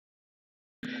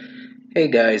Hey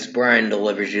guys, Brian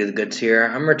delivers you the goods here.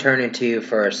 I'm returning to you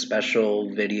for a special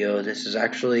video. This is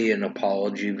actually an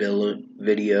apology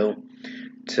video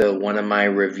to one of my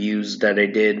reviews that I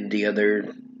did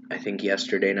I think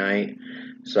yesterday night.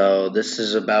 So this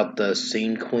is about the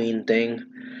Scene Queen thing.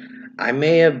 I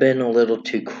may have been a little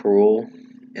too cruel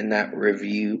in that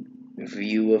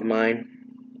view of mine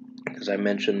because I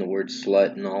mentioned the word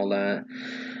slut and all that.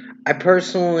 I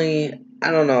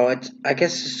don't know. I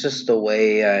guess it's just the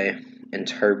way I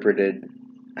interpreted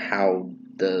how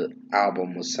the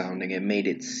album was sounding. It made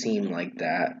it seem like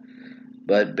that.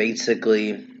 But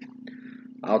basically,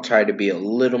 I'll try to be a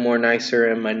little more nicer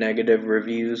in my negative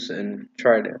reviews and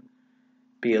try to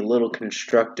be a little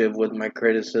constructive with my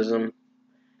criticism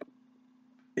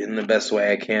in the best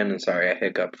way I can. And sorry, I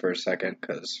hiccuped for a second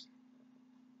because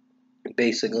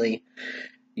basically,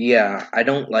 yeah, I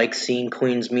don't like Scene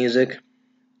Queen's music.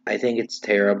 I think it's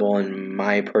terrible in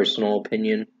my personal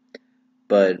opinion,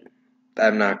 but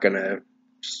I'm not gonna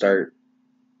start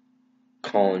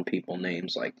calling people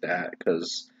names like that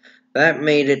because that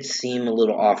made it seem a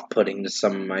little off-putting to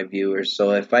some of my viewers.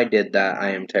 So if I did that,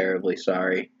 I am terribly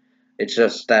sorry. It's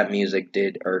just that music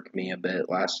did irk me a bit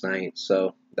last night,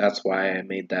 so that's why I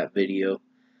made that video.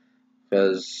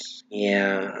 Because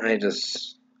yeah, I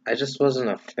just wasn't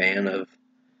a fan of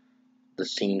the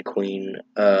Scene Queen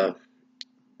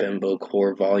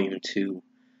Bimbocore Volume 2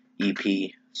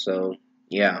 EP. So,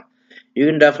 yeah. You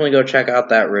can definitely go check out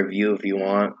that review if you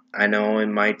want. I know it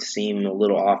might seem a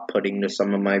little off-putting to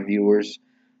some of my viewers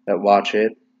that watch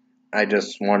it. I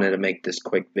just wanted to make this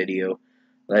quick video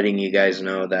letting you guys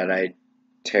know that I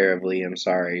terribly am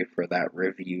sorry for that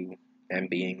review and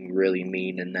being really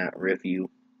mean in that review.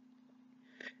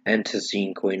 And to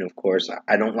Scene Queen, of course.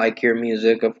 I don't like your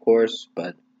music, of course,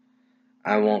 but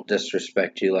I won't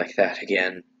disrespect you like that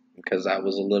again because I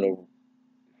was a little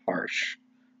harsh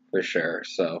for sure.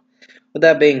 So, with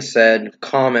that being said,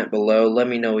 comment below. Let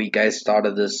me know what you guys thought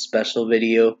of this special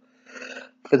video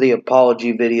for the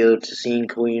apology video to Scene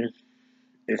Queen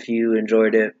if you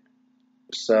enjoyed it.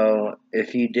 So,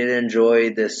 if you did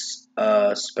enjoy this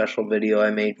special video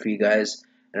I made for you guys,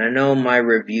 and I know my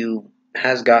review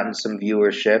has gotten some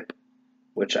viewership,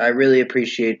 which I really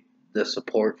appreciate the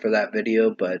support for that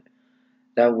video, but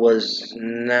that was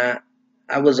not,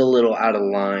 I was a little out of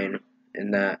line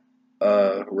in that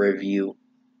review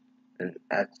and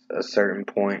at a certain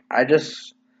point.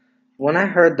 When I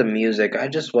heard the music, I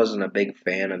just wasn't a big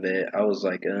fan of it. I was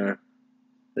like,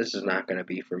 this is not going to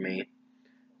be for me.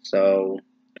 So,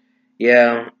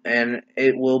 yeah, and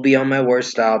it will be on my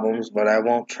worst albums, but I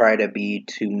won't try to be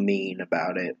too mean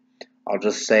about it. I'll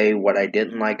just say what I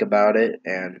didn't like about it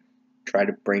and try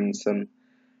to bring some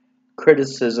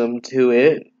criticism to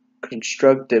it,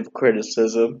 constructive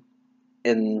criticism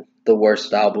in the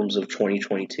worst albums of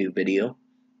 2022 video.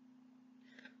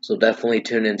 So definitely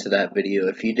tune into that video.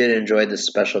 If you did enjoy this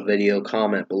special video,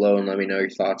 comment below and let me know your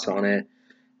thoughts on it.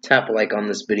 Tap a like on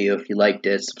this video if you liked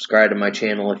it. Subscribe to my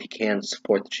channel if you can to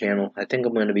support the channel. I think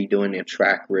I'm going to be doing a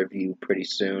track review pretty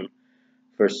soon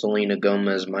for Selena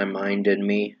Gomez, My Mind and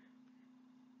Me,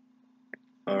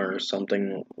 or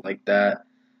something like that.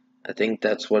 I think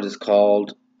that's what it's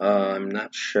called. I'm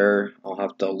not sure. I'll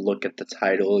have to look at the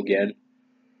title again.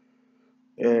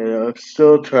 And I'm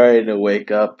still trying to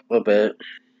wake up a bit.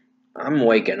 I'm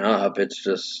waking up. It's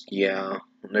just, yeah,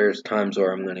 there's times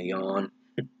where I'm going to yawn.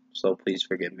 So please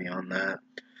forgive me on that.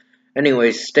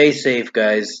 Anyways, stay safe,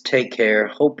 guys. Take care.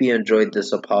 Hope you enjoyed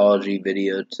this apology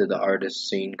video to the artist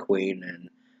Scene Queen and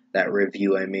that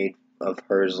review I made of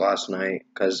hers last night.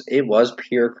 Because it was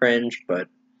pure cringe, but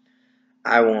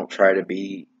I won't try to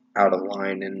be out of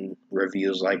line in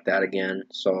reviews like that again.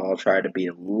 So I'll try to be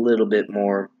a little bit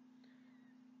more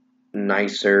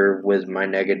nicer with my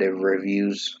negative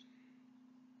reviews.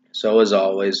 So as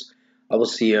always, I will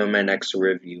see you in my next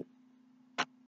review.